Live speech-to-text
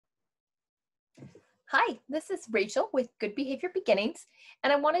Hi, this is Rachel with Good Behavior Beginnings,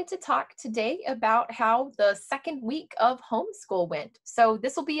 and I wanted to talk today about how the second week of homeschool went. So,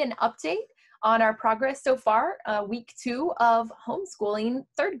 this will be an update on our progress so far, week 2 of homeschooling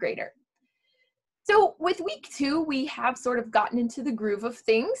third grader. So, with week 2, we have sort of gotten into the groove of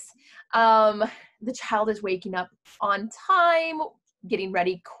things. Um, the child is waking up on time, getting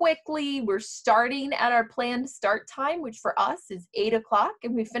ready quickly. We're starting at our planned start time, which for us is 8 o'clock,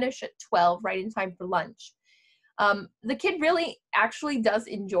 and we finish at 12, right in time for lunch. The kid really actually does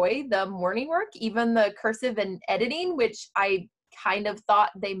enjoy the morning work, even the cursive and editing, which I kind of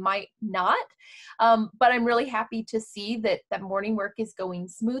thought they might not. But I'm really happy to see that that morning work is going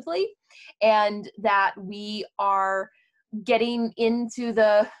smoothly and that we are getting into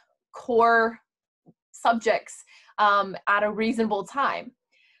the core subjects at a reasonable time.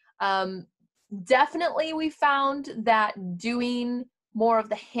 Um, Definitely, we found that doing more of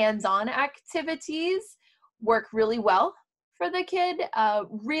the hands-on activities work really well for the kid.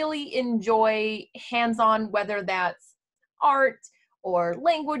 Really enjoy hands-on, whether that's art or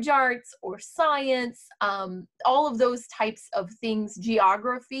language arts or science, all of those types of things,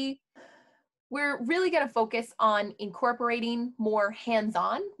 geography. We're really going to focus on incorporating more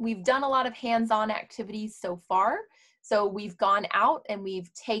hands-on. We've done a lot of hands-on activities so far. So we've gone out and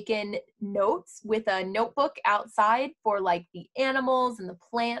we've taken notes with a notebook outside for like the animals and the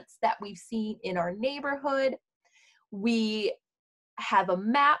plants that we've seen in our neighborhood. We have a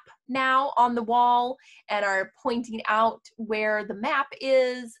map now on the wall and are pointing out where the map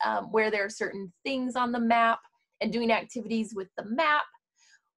is, where there are certain things on the map, and doing activities with the map.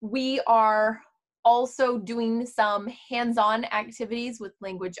 We are also doing some hands-on activities with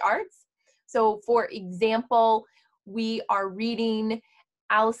language arts. So for example, we are reading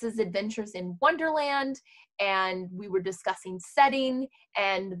Alice's Adventures in Wonderland, and we were discussing setting,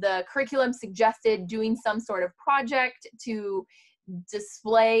 and the curriculum suggested doing some sort of project to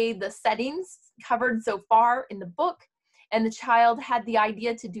display the settings covered so far in the book. And the child had the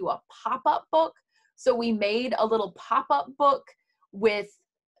idea to do a pop-up book. So we made a little pop-up book with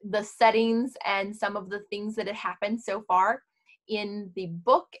the settings and some of the things that had happened so far in the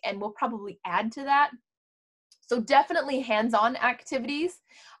book, and we'll probably add to that. So definitely hands-on activities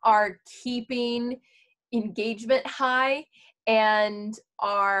are keeping engagement high and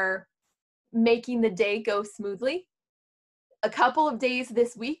are making the day go smoothly. A couple of days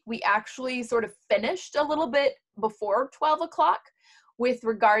this week, we actually sort of finished a little bit before 12 o'clock with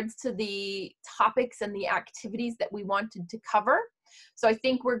regards to the topics and the activities that we wanted to cover. So I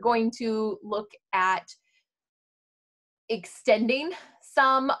think we're going to look at extending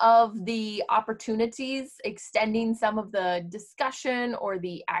some of the opportunities, extending some of the discussion or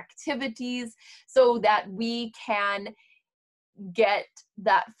the activities so that we can get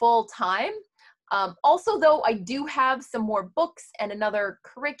that full time. Also, though, I do have some more books and another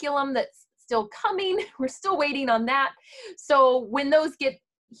curriculum that's still coming. We're still waiting on that. So when those get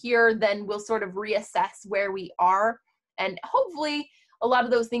here, then we'll sort of reassess where we are. And hopefully a lot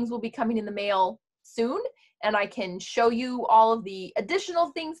of those things will be coming in the mail soon. And I can show you all of the additional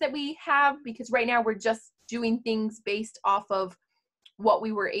things that we have, because right now we're just doing things based off of what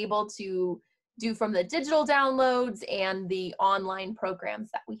we were able to do from the digital downloads and the online programs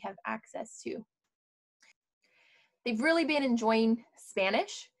that we have access to. They've really been enjoying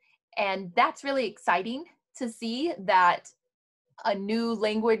Spanish, and that's really exciting to see that a new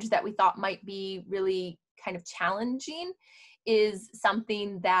language that we thought might be really kind of challenging is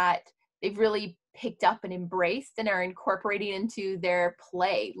something that they've really picked up and embraced and are incorporating into their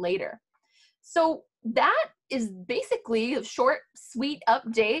play later. So that is basically a short, sweet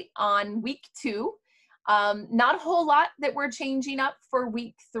update on week 2. Not a whole lot that we're changing up for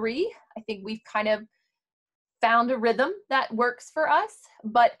week 3. I think we've kind of found a rhythm that works for us,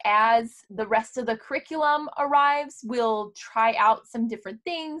 but as the rest of the curriculum arrives, we'll try out some different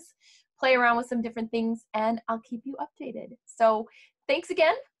things, play around with some different things, and I'll keep you updated. So thanks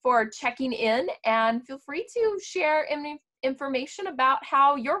again for checking in, and feel free to share any information about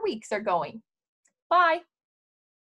how your weeks are going. Bye.